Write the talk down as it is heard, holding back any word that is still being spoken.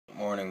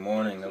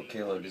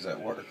Caleb is at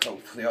work.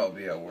 Hopefully I'll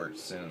be at work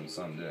soon,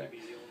 someday.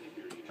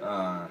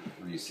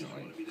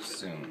 Recently.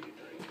 Soon.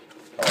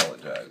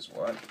 Apologize.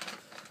 What?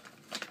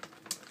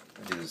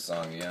 I'll do this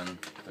song again.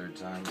 Third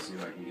time. See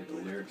if I can get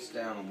the lyrics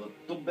down a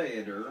little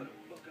better.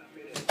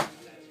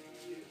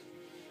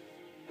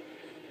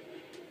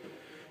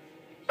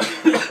 I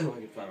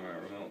can find my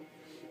remote.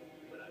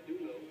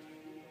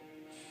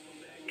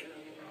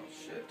 Oh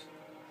shit.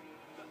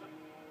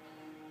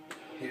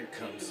 Here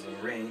comes the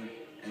rain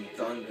and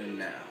thunder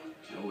now.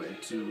 Nowhere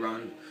to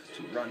run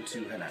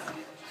to now.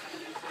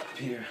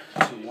 Appear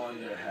to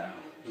wonder how.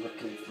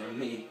 Looking for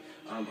me,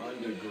 I'm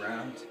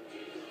underground.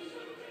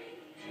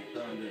 And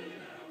thunder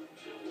now.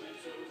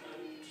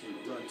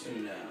 To run to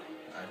now.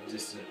 I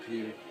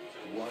disappear.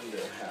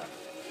 Wonder how.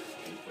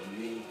 And for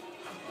me,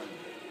 I'm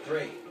under.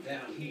 Great,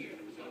 down here.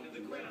 Under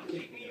the ground,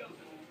 pick me up.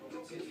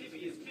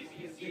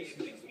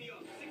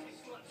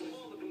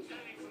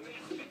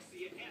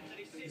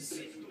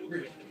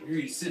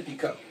 Read sippy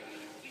cup.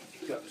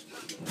 Cups.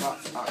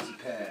 Oxy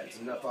pads.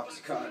 Enough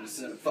Oxycontin to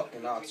send a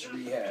fucking ox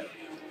rehab.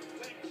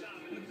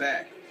 In the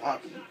back. I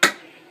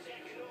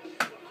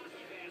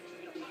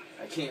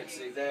can't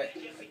say that.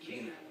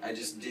 I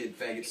just did,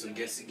 faggot, so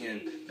guess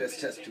again.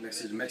 Best test to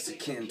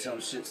Mexican. Tell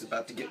them shit's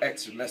about to get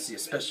extra messy,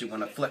 especially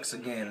when I flex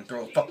again and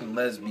throw a fucking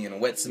lesbian in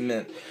wet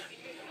cement.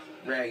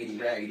 Raggedy,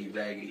 raggedy,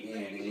 raggedy,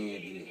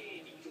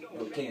 Andy.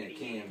 No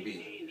can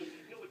be.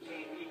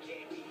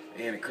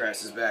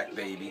 Antichrist is back,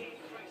 baby.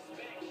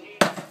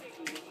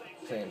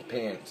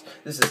 Pants.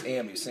 This is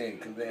Ambi saying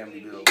Calamity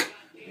Bill.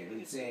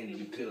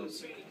 Insanity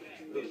pills.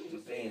 The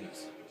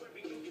fans.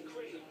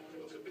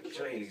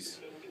 Trainees.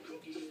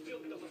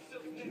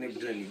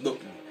 Nick Denny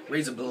looking.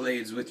 Razor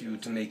blades with you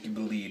to make you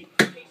believe.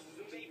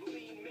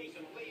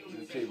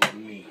 You fable to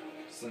me.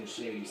 Some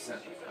shady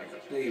sound like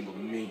a fable to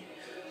me.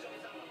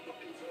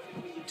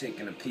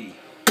 Taking a pee.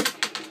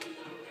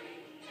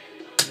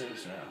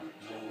 There's now.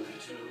 One,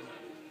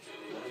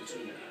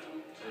 two now.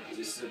 I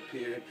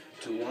disappeared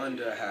to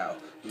wonder how.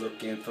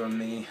 Looking for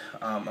me,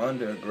 I'm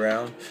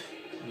underground.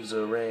 There's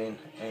a rain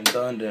and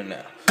thunder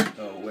now.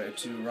 Nowhere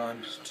to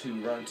run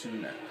to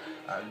now.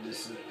 I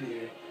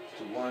disappeared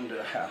to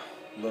wonder how.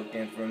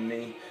 Looking for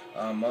me,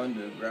 I'm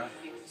underground.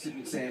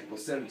 Sipping sample,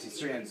 70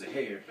 strands of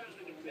hair.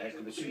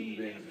 After the shooting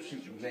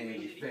van,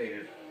 be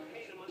fair.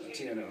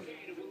 Latino.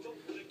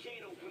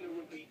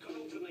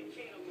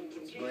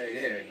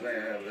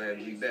 Glad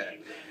to be back.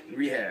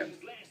 Rehab.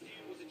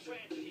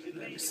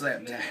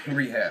 Slap down.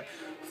 Rehab.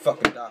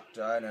 Fucking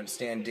doctor, I didn't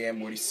understand damn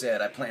what he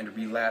said. I planned to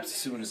relapse as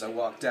soon as I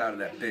walked out of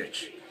that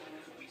bitch.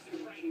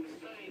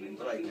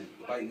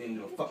 Biting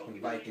into a fucking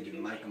Viking,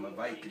 didn't like him a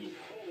Viking.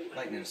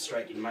 Lightning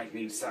striking might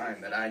mean a sign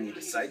that I need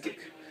a psychic.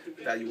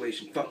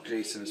 Evaluation, fuck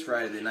Jason, it's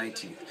Friday the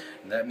 19th.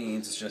 And that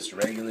means it's just a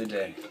regular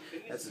day.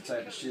 That's the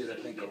type of shit I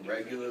think of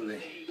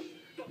regularly.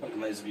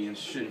 Fucking lesbians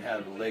shouldn't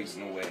have the legs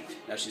in the way.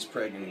 Now she's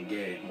pregnant and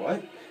gay.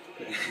 What?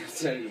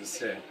 That's what I was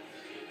saying.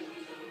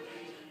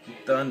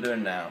 Thunder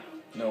now.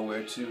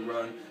 Nowhere to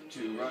run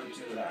to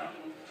how.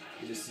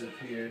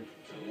 Disappeared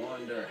to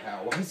wonder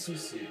how. Why so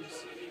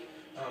serious?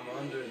 I'm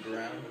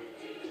underground.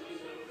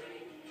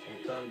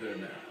 And thunder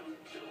now.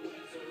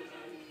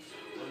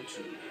 One,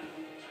 two.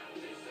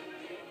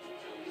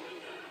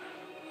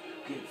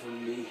 Get from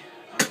me.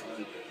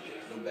 I'm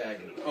a bag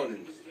of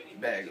onions.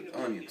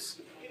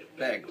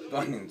 Bag of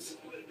onions.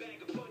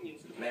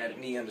 Mad at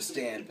me,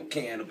 understandable.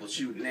 Cannibal,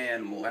 shoot an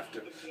animal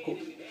after.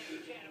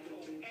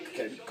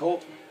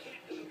 Colt.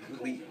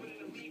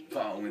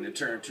 Following the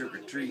turn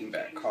trick-or-treating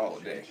back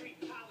holiday.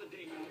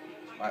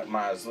 Mike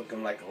Myers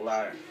looking like a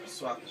liar.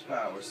 Swap his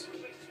powers.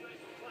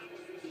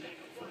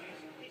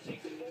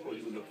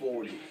 40 with the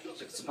 40.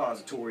 Took a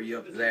suppository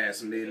up his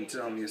ass and made him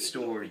tell me a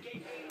story.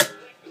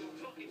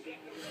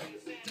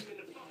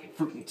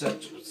 Fruit and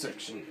touch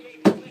section.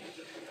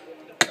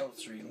 L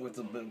Street with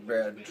a bit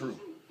Brad Drew.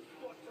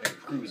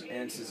 Cruz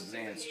and his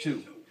hands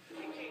too.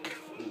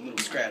 A little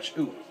scratch.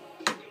 Ooh.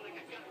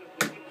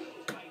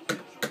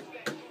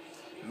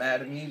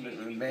 Mad at me, but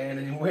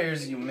humanity,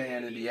 where's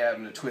humanity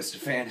having a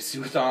twisted fantasy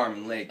with arm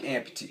and leg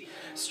amputee?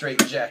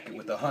 Straight jacket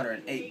with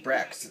 108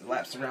 brackets that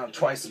laps around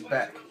twice and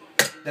back.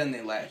 Then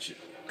they latch it.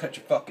 Cut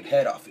your fucking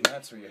head off, and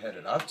that's where you're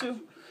headed off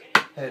to?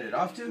 Headed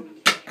off to?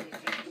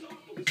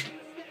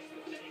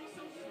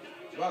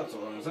 Well, that's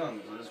all I'm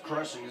saying. Just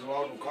crushing his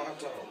welcome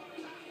cocktail.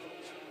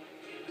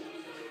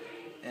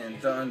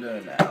 And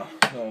thunder now,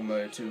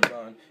 nowhere to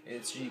run.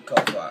 It's G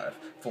call 5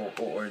 for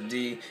or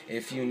D.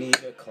 If you need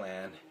a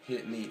clan,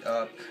 hit me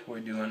up.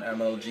 We're doing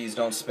emojis.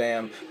 Don't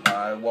spam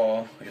my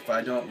wall if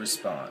I don't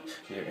respond.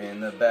 You're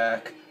in the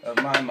back of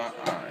my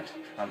mind.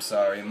 I'm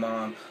sorry,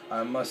 Mom.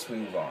 I must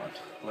move on.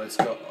 Let's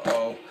go.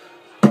 Oh,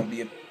 don't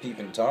be a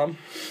peeping Tom.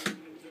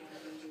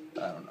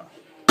 I don't know.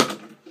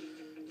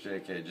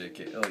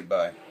 JK. Illy,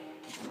 bye.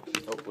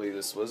 Hopefully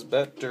this was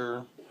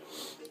better.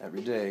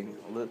 Every day,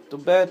 a little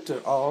better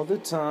all the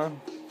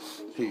time.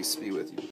 Peace be with you.